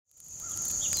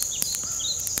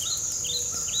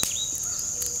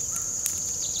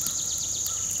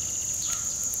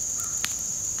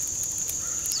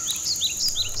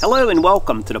Hello and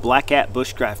welcome to the Black Cat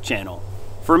Bushcraft channel.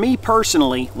 For me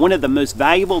personally, one of the most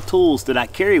valuable tools that I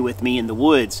carry with me in the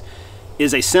woods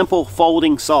is a simple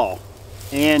folding saw.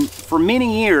 And for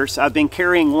many years I've been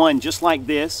carrying one just like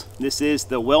this. This is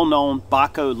the well-known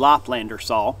Baco Laplander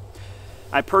saw.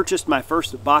 I purchased my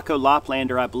first Baco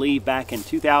Laplander, I believe, back in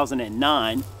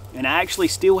 2009, and I actually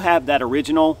still have that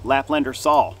original Laplander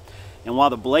saw. And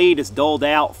while the blade is dulled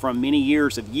out from many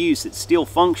years of use, it's still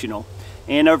functional.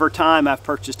 And over time I've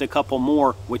purchased a couple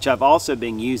more which I've also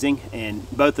been using, and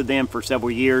both of them for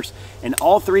several years, and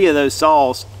all three of those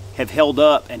saws have held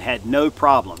up and had no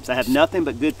problems. I have nothing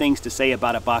but good things to say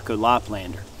about a Baco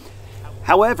Laplander.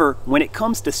 However, when it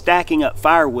comes to stacking up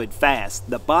firewood fast,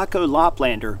 the Baco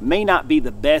Laplander may not be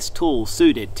the best tool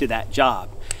suited to that job,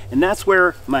 and that's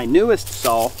where my newest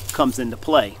saw comes into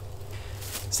play.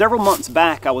 Several months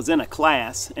back I was in a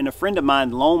class and a friend of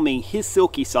mine loaned me his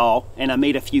Silky saw, and I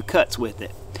made a few cuts with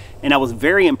it. And I was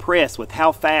very impressed with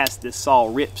how fast this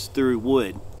saw rips through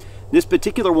wood. This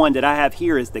particular one that I have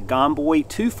here is the Gomboy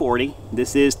 240.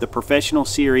 This is the professional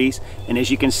series, and as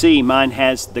you can see, mine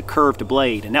has the curved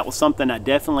blade, and that was something I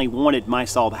definitely wanted my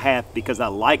saw to have because I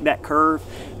like that curve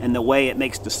and the way it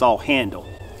makes the saw handle.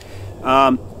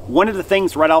 One of the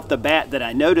things right off the bat that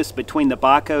I noticed between the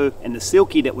Baco and the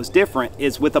Silky that was different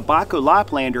is with the Baco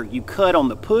Laplander, you cut on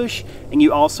the push and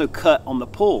you also cut on the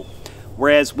pull.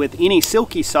 Whereas with any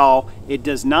Silky saw, it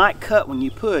does not cut when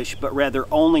you push, but rather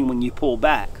only when you pull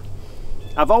back.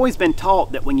 I've always been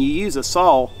taught that when you use a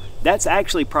saw, that's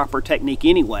actually proper technique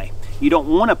anyway. You don't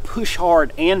want to push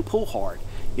hard and pull hard.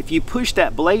 If you push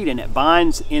that blade and it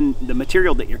binds in the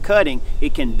material that you're cutting,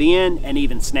 it can bend and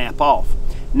even snap off.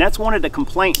 And that's one of the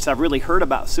complaints I've really heard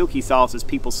about Silky saws is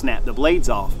people snap the blades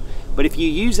off. But if you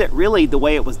use it really the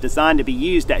way it was designed to be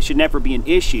used, that should never be an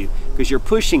issue because you're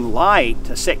pushing light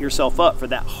to set yourself up for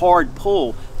that hard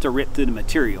pull to rip through the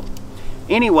material.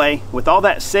 Anyway, with all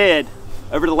that said,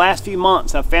 over the last few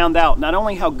months I've found out not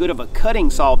only how good of a cutting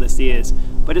saw this is,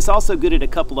 but it's also good at a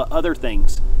couple of other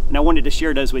things. And I wanted to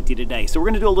share those with you today. So we're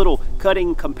going to do a little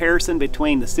cutting comparison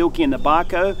between the Silky and the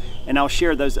Baco, and I'll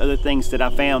share those other things that I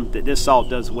found that this saw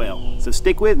does well. So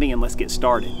stick with me and let's get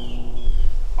started.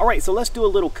 Alright, so let's do a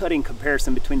little cutting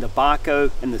comparison between the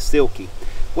Baco and the Silky.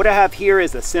 What I have here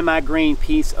is a semi-grain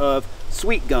piece of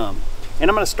sweet gum. And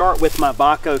I'm going to start with my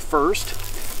Baco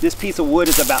first. This piece of wood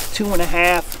is about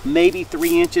 2.5, maybe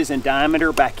 3 inches in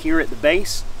diameter back here at the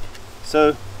base.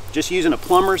 So just using a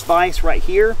plumber's vise right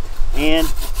here, and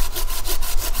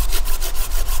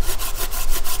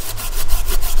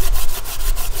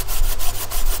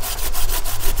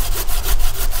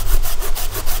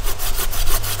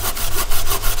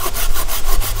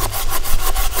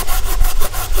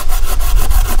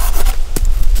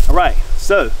alright,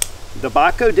 so the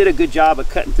Baco did a good job of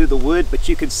cutting through the wood, but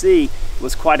you could see it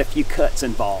was quite a few cuts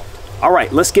involved.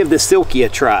 Alright, let's give the Silky a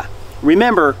try.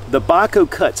 Remember, the Baco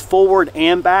cuts forward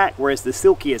and back, whereas the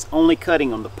Silky is only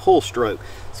cutting on the pull stroke.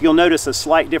 So you'll notice a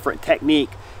slight different technique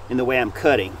in the way I'm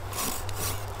cutting.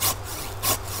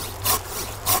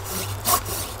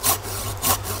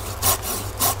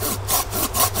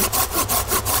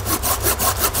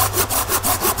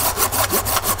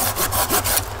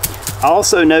 I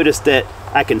also noticed that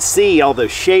I can see all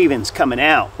those shavings coming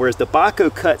out, whereas the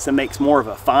Baco cuts and makes more of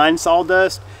a fine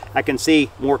sawdust. I can see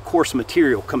more coarse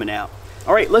material coming out.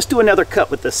 All right, let's do another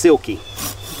cut with the Silky.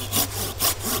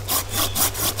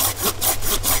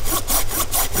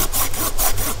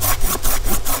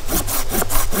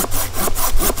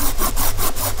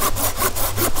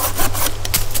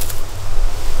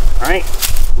 All right,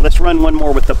 let's run one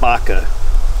more with the Baco.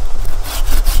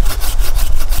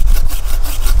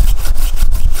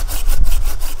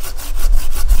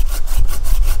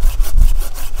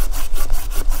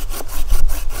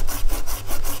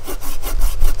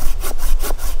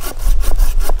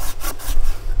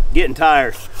 Getting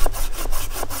tired.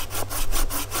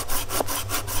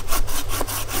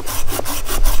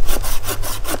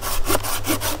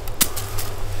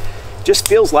 Just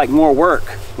feels like more work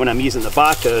when I'm using the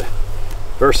Baco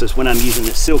versus when I'm using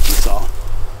the Silky saw.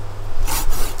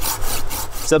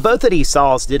 So both of these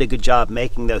saws did a good job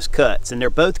making those cuts, and they're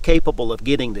both capable of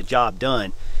getting the job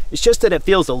done. It's just that it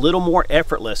feels a little more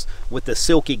effortless with the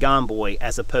Silky Gomboy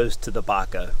as opposed to the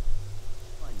Baco.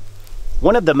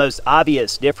 One of the most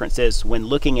obvious differences when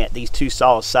looking at these two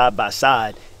saws side by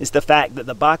side is the fact that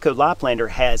the Baco Laplander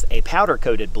has a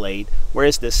powder-coated blade,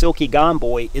 whereas the Silky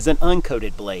Gomboy is an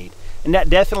uncoated blade. And that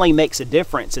definitely makes a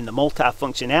difference in the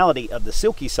multifunctionality of the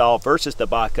Silky saw versus the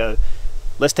Baco.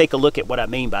 Let's take a look at what I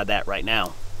mean by that right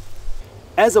now.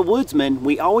 As a woodsman,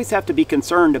 we always have to be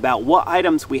concerned about what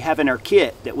items we have in our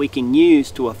kit that we can use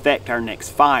to affect our next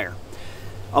fire.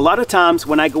 A lot of times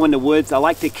when I go in the woods, I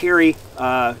like to carry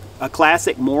a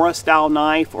classic Mora style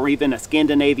knife or even a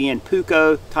Scandinavian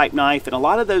Puko type knife, and a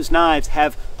lot of those knives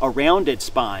have a rounded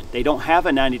spine. They don't have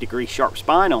a 90-degree sharp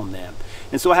spine on them.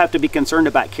 And so I have to be concerned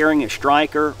about carrying a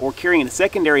striker or carrying a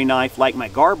secondary knife like my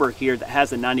Garber here that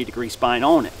has a 90-degree spine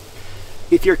on it.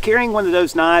 If you're carrying one of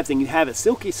those knives and you have a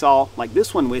silky saw like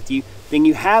this one with you, then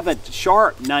you have a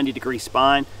sharp 90-degree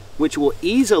spine which will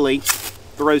easily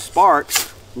throw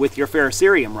sparks with your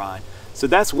ferrocerium rod. So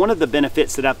that's one of the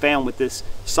benefits that I found with this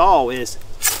saw, is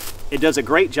it does a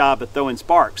great job of throwing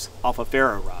sparks off a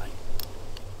ferro rod.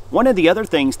 One of the other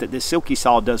things that this silky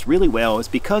saw does really well is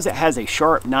because it has a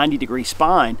sharp 90-degree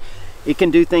spine, it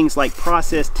can do things like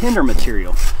process tinder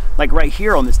material. Like right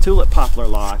here on this tulip poplar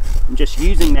log, I'm just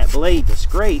using that blade to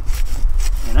scrape,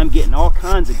 and I'm getting all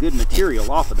kinds of good material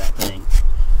off of that thing.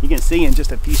 You can see in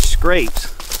just a few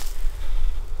scrapes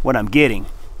what I'm getting.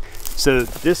 So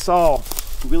this saw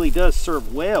really does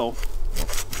serve well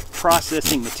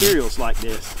processing materials like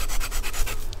this.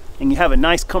 And you have a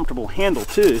nice comfortable handle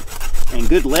too, and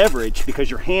good leverage because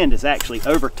your hand is actually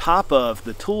over top of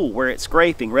the tool where it's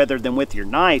scraping, rather than with your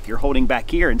knife you're holding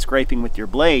back here and scraping with your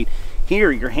blade. Here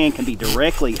your hand can be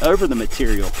directly over the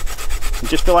material. I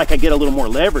just feel like I get a little more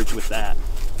leverage with that.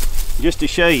 Just to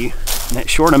show you, in that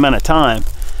short amount of time,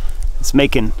 it's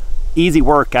making easy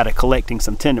work out of collecting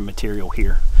some tinder material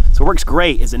here. So it works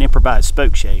great as an improvised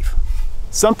spoke shave.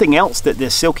 Something else that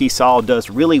this silky saw does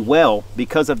really well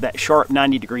because of that sharp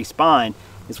 90-degree spine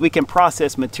is we can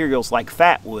process materials like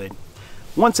fat wood.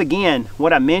 Once again,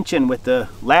 what I mentioned with the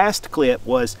last clip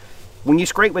was when you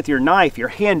scrape with your knife, your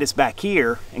hand is back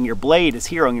here and your blade is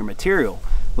here on your material.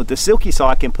 With the silky saw,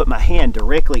 I can put my hand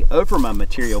directly over my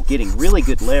material, getting really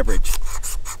good leverage.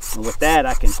 And with that,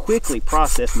 I can quickly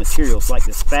process materials like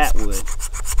this fat wood,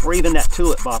 or even that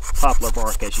tulip poplar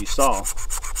bark as you saw.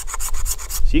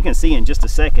 So you can see in just a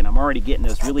second, I'm already getting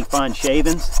those really fine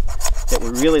shavings that we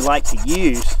really like to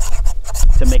use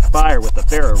to make fire with the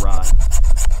ferro rod.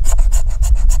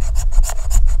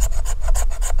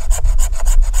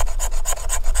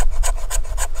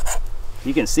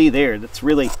 You can see there, that's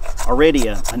really already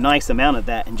a nice amount of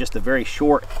that in just a very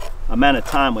short amount of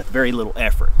time with very little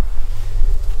effort.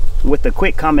 With the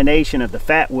quick combination of the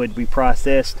fat wood we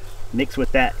processed mixed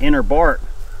with that inner bark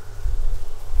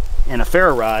and a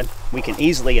ferro rod, we can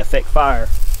easily affect fire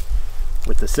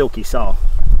with the silky saw.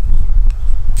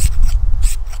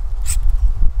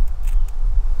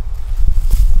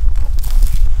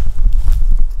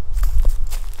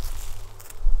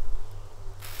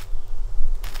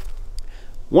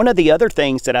 One of the other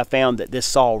things that I found that this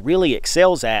saw really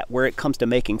excels at where it comes to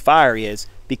making fire is,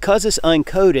 because it's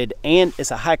uncoated and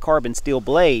it's a high carbon steel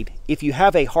blade, if you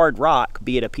have a hard rock,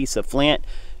 be it a piece of flint,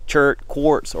 chert,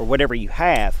 quartz, or whatever you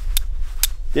have,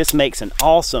 this makes an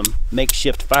awesome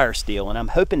makeshift fire steel. And I'm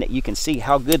hoping that you can see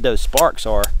how good those sparks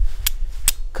are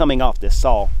coming off this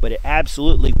saw. But it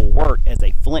absolutely will work as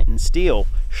a flint and steel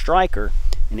striker,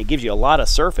 and it gives you a lot of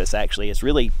surface. Actually, it's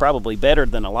really probably better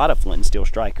than a lot of flint and steel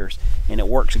strikers, and it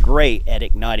works great at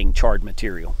igniting charred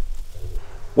material.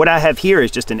 What I have here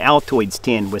is just an Altoids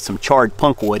tin with some charred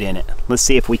punk wood in it. Let's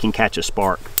see if we can catch a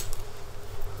spark.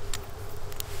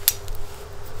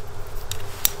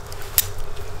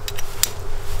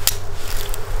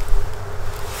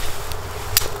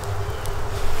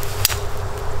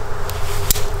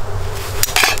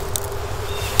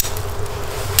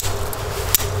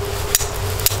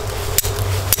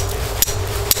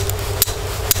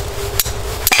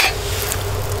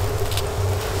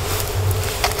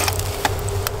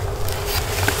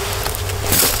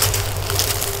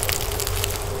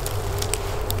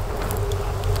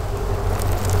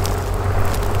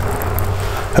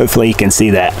 Hopefully you can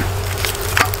see that.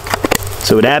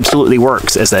 So it absolutely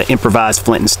works as an improvised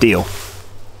flint and steel.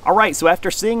 Alright, so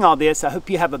after seeing all this, I hope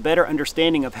you have a better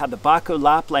understanding of how the Bahco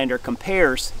Laplander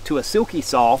compares to a silky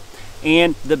saw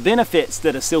and the benefits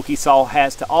that a silky saw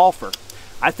has to offer.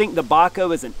 I think the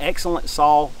Bahco is an excellent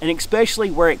saw, and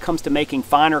especially where it comes to making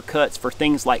finer cuts for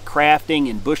things like crafting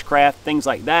and bushcraft, things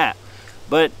like that.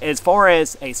 But as far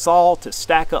as a saw to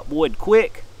stack up wood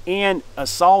quick, and a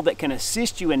saw that can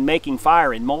assist you in making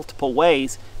fire in multiple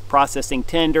ways, processing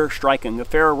tinder, striking a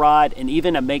ferro rod, and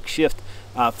even a makeshift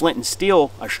flint and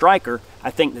steel, a striker, I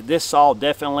think that this saw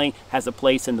definitely has a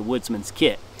place in the Woodsman's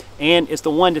kit. And it's the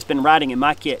one that's been riding in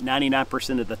my kit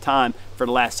 99% of the time for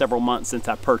the last several months since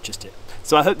I purchased it.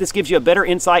 So I hope this gives you a better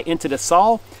insight into the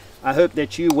saw. I hope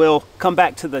that you will come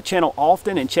back to the channel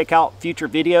often and check out future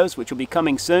videos, which will be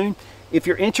coming soon. If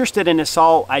you're interested in this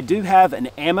saw, I do have an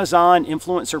Amazon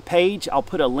influencer page. I'll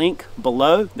put a link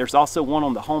below. There's also one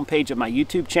on the home page of my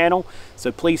YouTube channel.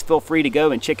 So please feel free to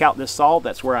go and check out this saw.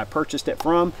 That's where I purchased it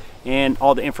from, and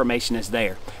all the information is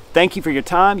there. Thank you for your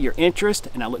time, your interest,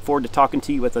 and I look forward to talking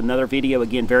to you with another video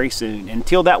again very soon.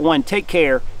 Until that one, take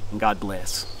care and God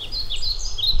bless.